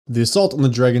The assault on the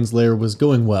dragon's lair was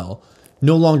going well.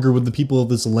 No longer would the people of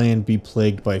this land be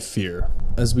plagued by fear.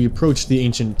 As we approached the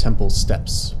ancient temple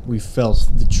steps, we felt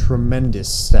the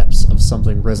tremendous steps of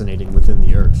something resonating within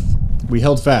the earth. We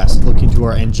held fast, looking to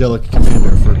our angelic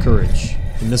commander for courage,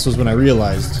 and this was when I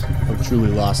realized how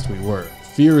truly lost we were.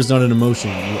 Fear is not an emotion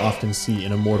you often see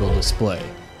in a mortal display,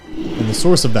 and the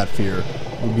source of that fear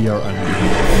would be our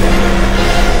unknown.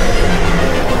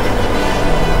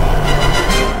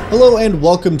 Hello and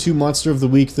welcome to Monster of the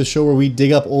Week, the show where we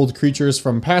dig up old creatures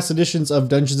from past editions of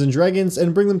Dungeons & Dragons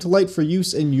and bring them to light for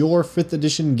use in your 5th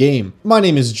edition game. My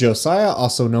name is Josiah,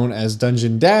 also known as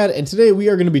Dungeon Dad, and today we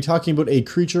are going to be talking about a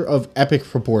creature of epic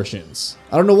proportions.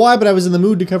 I don't know why, but I was in the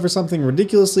mood to cover something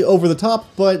ridiculously over the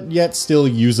top, but yet still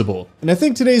usable. And I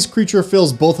think today's creature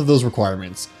fills both of those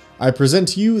requirements. I present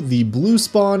to you the Blue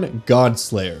Spawn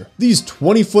Godslayer. These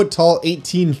 20-foot tall,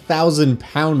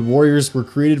 18,000-pound warriors were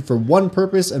created for one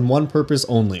purpose and one purpose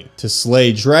only: to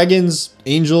slay dragons,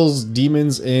 angels,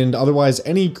 demons, and otherwise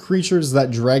any creatures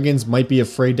that dragons might be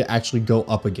afraid to actually go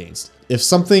up against. If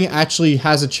something actually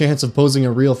has a chance of posing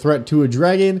a real threat to a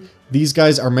dragon, these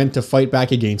guys are meant to fight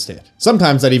back against it.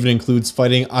 Sometimes that even includes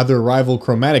fighting other rival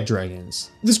chromatic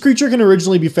dragons. This creature can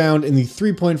originally be found in the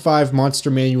 3.5 Monster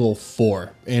Manual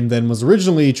 4, and then was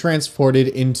originally transported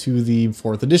into the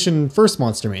 4th edition First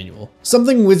Monster Manual.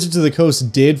 Something Wizards of the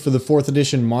Coast did for the 4th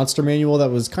edition Monster Manual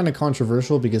that was kind of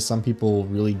controversial because some people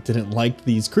really didn't like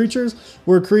these creatures,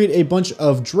 were create a bunch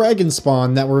of dragon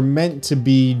spawn that were meant to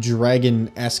be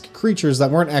dragon-esque creatures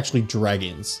that weren't actually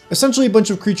dragons. Essentially a bunch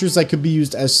of creatures that could be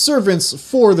used as servants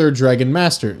for their dragon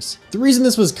masters. The reason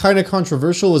this was kind of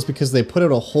controversial was because they put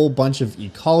out a whole bunch of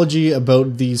ecology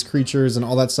about these creatures and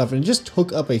all that stuff, and it just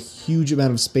took up a huge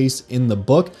amount of space in the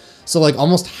book. So like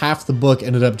almost half the book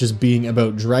ended up just being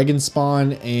about dragon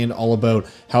spawn and all about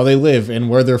how they live and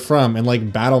where they're from, and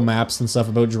like battle maps and stuff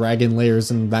about dragon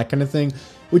layers and that kind of thing,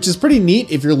 which is pretty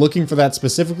neat if you're looking for that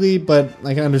specifically, but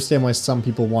I can understand why some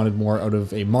people wanted more out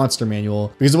of a monster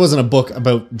manual, because it wasn't a book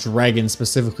about dragons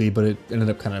specifically, but it ended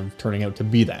up kind of turning out to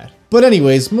be that. But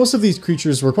anyways, most of these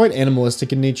creatures were quite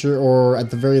animalistic in nature, or at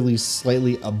the very least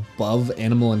slightly above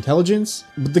animal intelligence.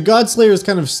 But the Godslayers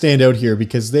kind of stand out here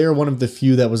because they are one of the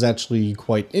few that was actually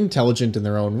quite intelligent in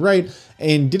their own right,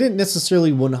 and didn't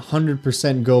necessarily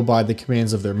 100% go by the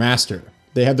commands of their master.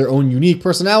 They had their own unique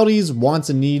personalities, wants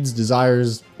and needs,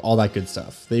 desires, all that good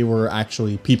stuff. They were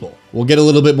actually people. We'll get a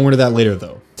little bit more to that later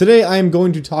though. Today I am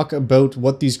going to talk about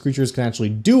what these creatures can actually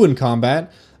do in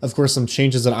combat, of course some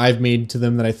changes that I've made to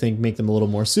them that I think make them a little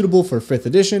more suitable for 5th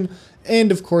edition,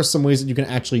 and of course some ways that you can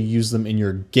actually use them in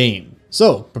your game.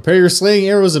 So prepare your slaying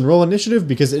arrows and roll initiative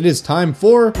because it is time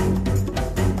for...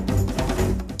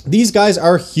 These guys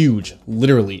are huge,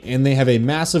 literally, and they have a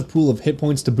massive pool of hit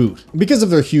points to boot. Because of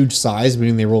their huge size,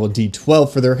 meaning they roll a d12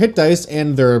 for their hit dice,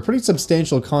 and their pretty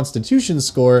substantial constitution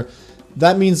score,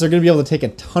 that means they're going to be able to take a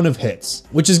ton of hits.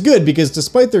 Which is good because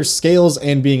despite their scales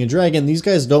and being a dragon, these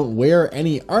guys don't wear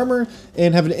any armor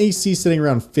and have an AC sitting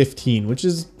around 15, which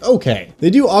is okay. They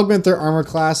do augment their armor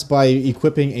class by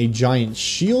equipping a giant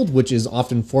shield, which is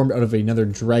often formed out of another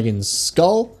dragon's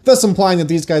skull, thus implying that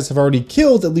these guys have already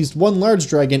killed at least one large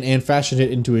dragon and fashioned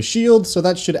it into a shield, so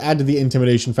that should add to the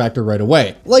intimidation factor right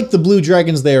away. Like the blue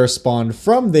dragons they are spawned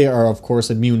from, they are of course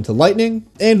immune to lightning,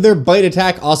 and their bite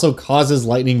attack also causes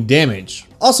lightning damage.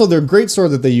 Also, their greatsword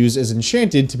that they use is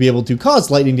enchanted to be able to cause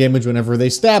lightning damage whenever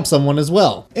they stab someone as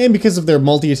well. And because of their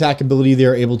multi-attack ability, they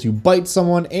are able to bite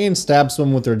someone and stab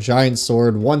someone with their giant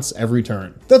sword once every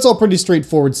turn. That's all pretty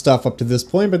straightforward stuff up to this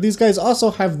point, but these guys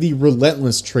also have the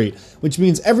relentless trait, which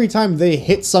means every time they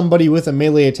hit somebody with a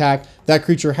melee attack, that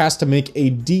creature has to make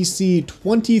a DC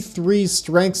 23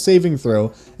 strength saving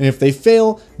throw, and if they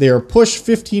fail, they are pushed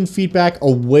 15 feet back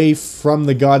away from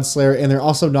the Godslayer, and they're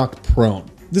also knocked prone.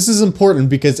 This is important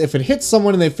because if it hits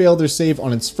someone and they fail their save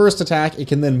on its first attack, it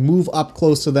can then move up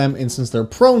close to them, and since they're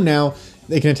prone now,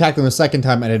 they can attack them a second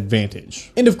time at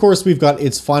advantage. And of course, we've got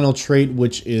its final trait,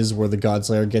 which is where the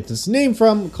Godslayer gets its name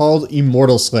from, called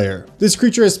Immortal Slayer. This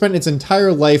creature has spent its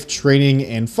entire life training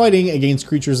and fighting against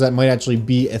creatures that might actually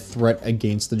be a threat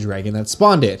against the dragon that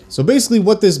spawned it. So basically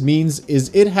what this means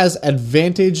is it has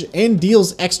advantage and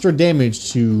deals extra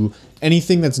damage to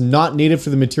anything that's not native to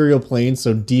the material plane,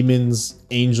 so demons,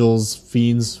 angels,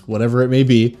 fiends, whatever it may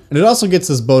be. And it also gets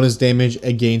this bonus damage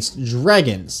against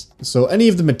dragons. So any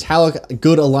of the metallic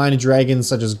good aligned dragons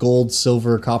such as gold,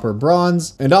 silver, copper,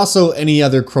 bronze, and also any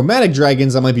other chromatic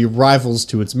dragons that might be rivals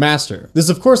to its master. This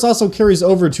of course also carries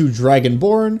over to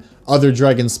Dragonborn, other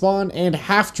dragons spawn, and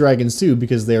half dragons too,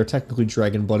 because they are technically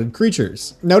dragon-blooded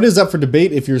creatures. Now it is up for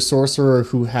debate if your sorcerer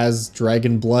who has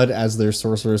dragon blood as their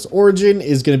sorcerer's origin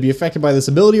is going to be affected by this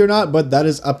ability or not, but that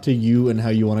is up to you and how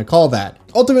you want to call that.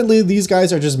 Ultimately, these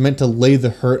guys are just meant to lay the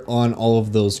hurt on all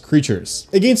of those creatures.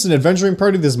 Against an adventuring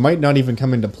party, this might not even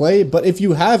come into play, but if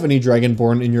you have any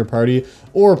dragonborn in your party,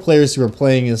 or players who are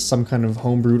playing as some kind of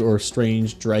homebrewed or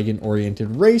strange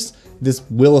dragon-oriented race, this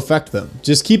will affect them.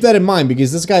 Just keep that in mind,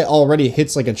 because this guy already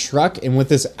hits like a truck, and with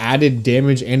this added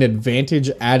damage and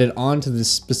advantage added on to the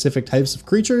specific types of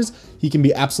creatures, he can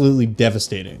be absolutely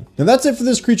devastating. Now that's it for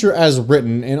this creature as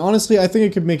written, and honestly, I think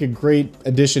it could make a great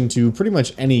addition to pretty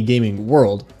much any gaming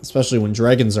world, especially when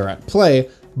dragons are at play,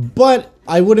 but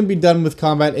I wouldn't be done with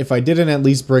combat if I didn't at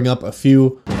least bring up a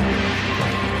few.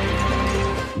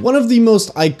 One of the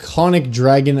most iconic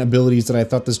dragon abilities that I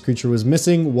thought this creature was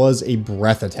missing was a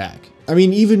breath attack. I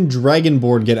mean, even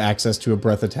Dragonborn get access to a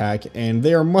breath attack, and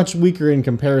they are much weaker in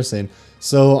comparison,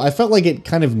 so I felt like it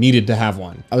kind of needed to have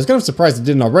one. I was kind of surprised it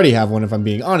didn't already have one, if I'm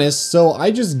being honest, so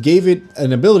I just gave it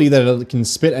an ability that it can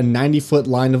spit a 90-foot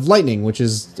line of lightning, which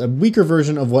is a weaker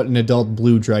version of what an adult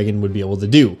blue dragon would be able to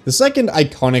do. The second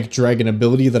iconic dragon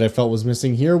ability that I felt was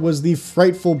missing here was the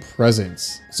Frightful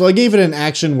Presence. So I gave it an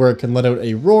action where it can let out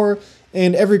a roar,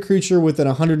 and every creature within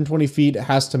 120 feet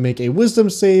has to make a wisdom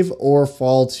save or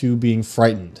fall to being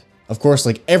frightened. Of course,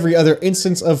 like every other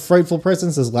instance of Frightful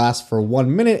Presence, this lasts for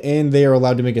 1 minute, and they are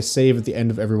allowed to make a save at the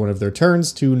end of every one of their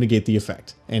turns to negate the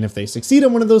effect. And if they succeed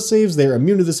on one of those saves, they are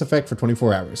immune to this effect for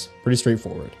 24 hours. Pretty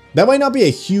straightforward. That might not be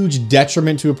a huge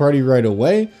detriment to a party right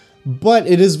away, but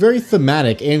it is very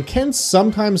thematic and can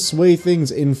sometimes sway things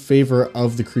in favor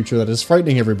of the creature that is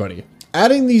frightening everybody.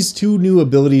 Adding these two new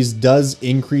abilities does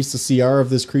increase the CR of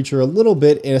this creature a little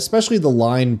bit, and especially the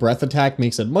line breath attack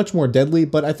makes it much more deadly,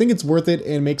 but I think it's worth it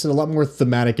and makes it a lot more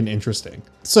thematic and interesting.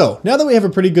 So now that we have a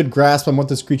pretty good grasp on what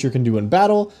this creature can do in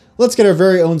battle, let's get our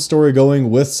very own story going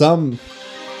with some...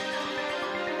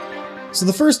 So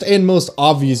the first and most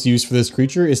obvious use for this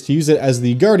creature is to use it as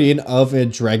the guardian of a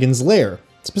dragon's lair.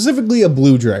 Specifically a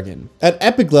blue dragon. At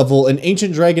epic level, an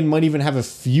ancient dragon might even have a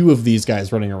few of these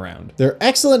guys running around. They're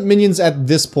excellent minions at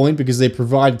this point because they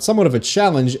provide somewhat of a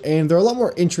challenge, and they're a lot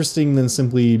more interesting than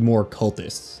simply more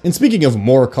cultists. And speaking of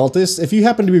more cultists, if you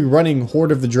happen to be running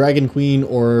Horde of the Dragon Queen,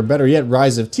 or better yet,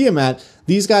 Rise of Tiamat,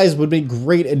 these guys would make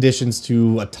great additions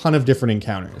to a ton of different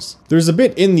encounters. There's a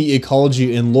bit in the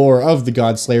ecology and lore of the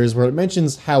Godslayers where it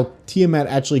mentions how Tiamat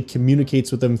actually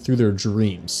communicates with them through their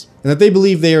dreams, and that they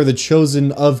believe they are the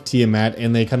chosen of Tiamat,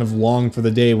 and they kind of long for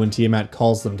the day when Tiamat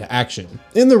calls them to action.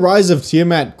 In the Rise of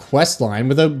Tiamat questline,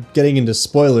 without getting into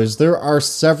spoilers, there are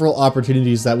several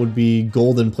opportunities that would be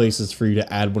golden places for you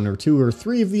to add 1 or 2 or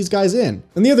 3 of these guys in.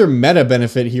 And the other meta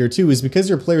benefit here too is because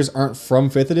your players aren't from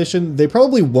 5th edition, they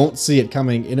probably won't see it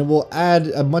coming, and it will add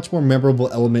a much more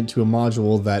memorable element to a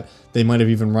module that they might have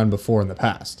even run before in the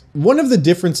past. One of the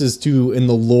differences too in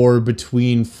the lore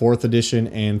between 4th edition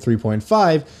and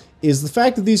 3.5 is the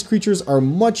fact that these creatures are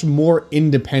much more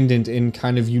independent and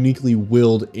kind of uniquely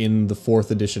willed in the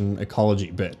 4th edition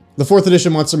ecology bit. The 4th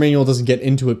edition monster manual doesn't get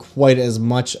into it quite as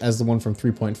much as the one from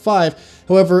 3.5,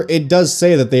 however, it does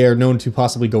say that they are known to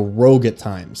possibly go rogue at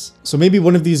times. So maybe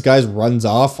one of these guys runs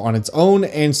off on its own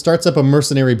and starts up a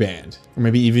mercenary band, or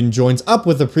maybe even joins up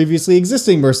with a previously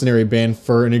existing mercenary band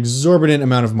for an exorbitant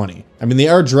amount of money. I mean, they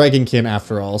are dragonkin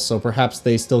after all, so perhaps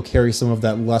they still carry some of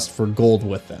that lust for gold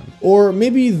with them. Or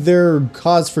maybe their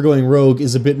cause for going rogue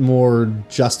is a bit more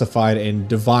justified and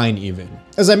divine even.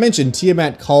 As I mentioned,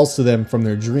 Tiamat calls to them from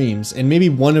their dreams, and maybe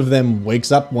one of them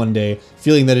wakes up one day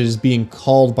feeling that it is being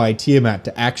called by Tiamat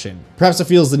to action. Perhaps it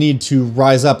feels the need to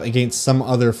rise up against some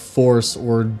other force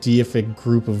or deific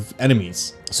group of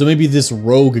enemies. So maybe this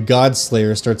rogue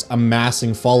Godslayer starts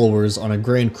amassing followers on a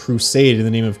grand crusade in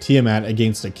the name of Tiamat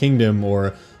against a kingdom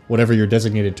or whatever your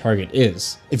designated target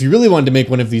is. If you really wanted to make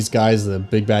one of these guys the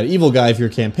big bad evil guy for your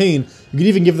campaign, you could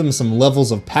even give them some levels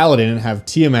of paladin and have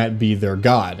Tiamat be their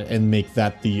god and make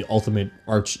that the ultimate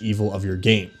arch evil of your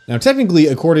game. Now technically,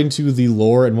 according to the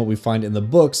lore and what we find in the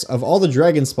books, of all the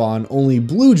dragon spawn, only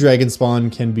blue dragon spawn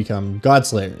can become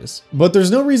Godslayers. But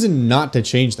there's no reason not to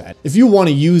change that. If you want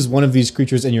to use one of these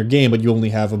creatures in your game but you only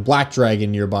have a black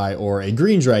dragon nearby or a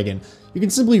green dragon, you can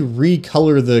simply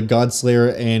recolor the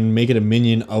Godslayer and make it a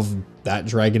minion of that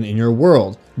dragon in your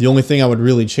world. The only thing I would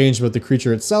really change about the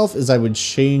creature itself is I would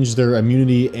change their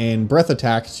immunity and breath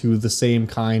attack to the same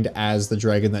kind as the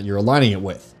dragon that you're aligning it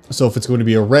with. So if it's going to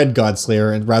be a red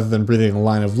Godslayer, and rather than breathing a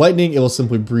line of lightning, it will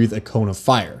simply breathe a cone of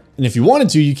fire. And if you wanted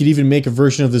to, you could even make a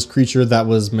version of this creature that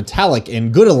was metallic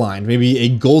and good aligned, maybe a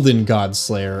golden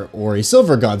Godslayer or a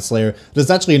silver Godslayer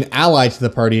that's actually an ally to the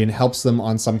party and helps them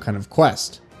on some kind of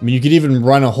quest. I mean, you could even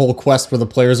run a whole quest where the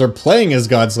players are playing as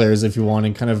Godslayers if you want,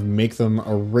 and kind of make them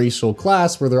a racial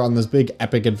class where they're on this big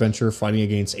epic adventure fighting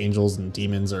against angels and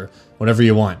demons or whatever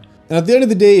you want. And at the end of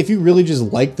the day, if you really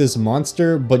just like this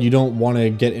monster, but you don't want to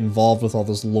get involved with all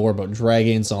this lore about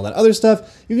dragons and all that other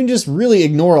stuff, you can just really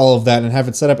ignore all of that and have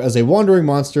it set up as a wandering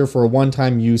monster for a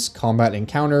one-time use combat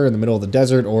encounter in the middle of the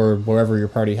desert or wherever your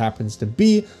party happens to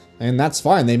be. And that's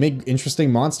fine. They make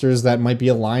interesting monsters that might be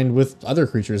aligned with other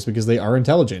creatures because they are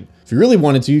intelligent. If you really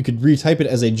wanted to, you could retype it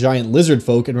as a giant lizard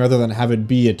folk, and rather than have it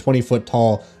be a 20-foot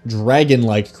tall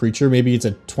dragon-like creature, maybe it's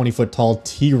a 20-foot tall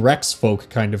T-Rex folk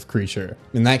kind of creature.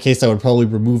 In that case, I would probably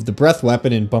remove the breath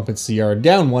weapon and bump its CR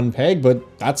down one peg,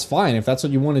 but that's fine. If that's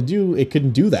what you want to do, it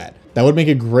couldn't do that. That would make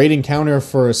a great encounter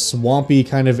for a swampy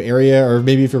kind of area, or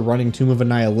maybe if you're running Tomb of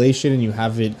Annihilation and you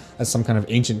have it as some kind of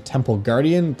ancient temple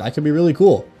guardian, that could be really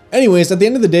cool. Anyways, at the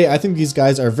end of the day, I think these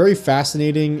guys are very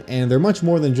fascinating, and they're much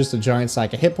more than just a giant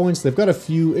stack of hit points. They've got a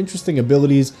few interesting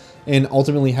abilities and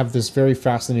ultimately have this very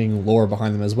fascinating lore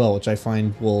behind them as well, which I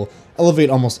find will elevate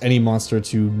almost any monster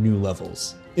to new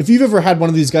levels. If you've ever had one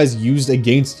of these guys used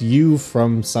against you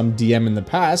from some DM in the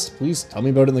past, please tell me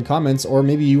about it in the comments, or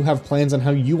maybe you have plans on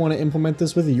how you want to implement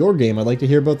this with your game. I'd like to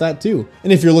hear about that too.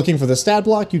 And if you're looking for the stat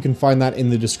block, you can find that in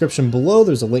the description below.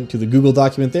 There's a link to the Google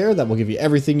document there that will give you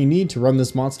everything you need to run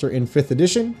this monster in 5th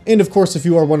edition. And of course, if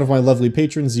you are one of my lovely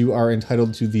patrons, you are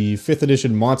entitled to the 5th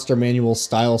edition monster manual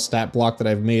style stat block that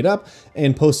I've made up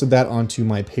and posted that onto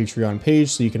my Patreon page,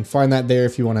 so you can find that there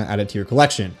if you want to add it to your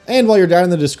collection. And while you're down in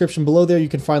the description below there, you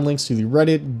can find links to the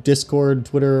Reddit, Discord,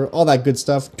 Twitter, all that good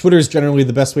stuff. Twitter is generally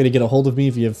the best way to get a hold of me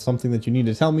if you have something that you need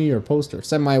to tell me or post or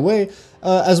send my way,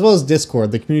 as well as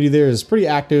Discord. The community there is pretty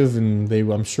active, and they,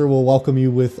 I'm sure, will welcome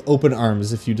you with open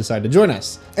arms if you decide to join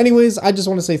us. Anyways, I just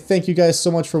want to say thank you guys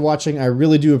so much for watching. I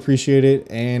really do appreciate it,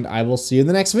 and I will see you in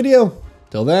the next video.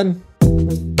 Till then.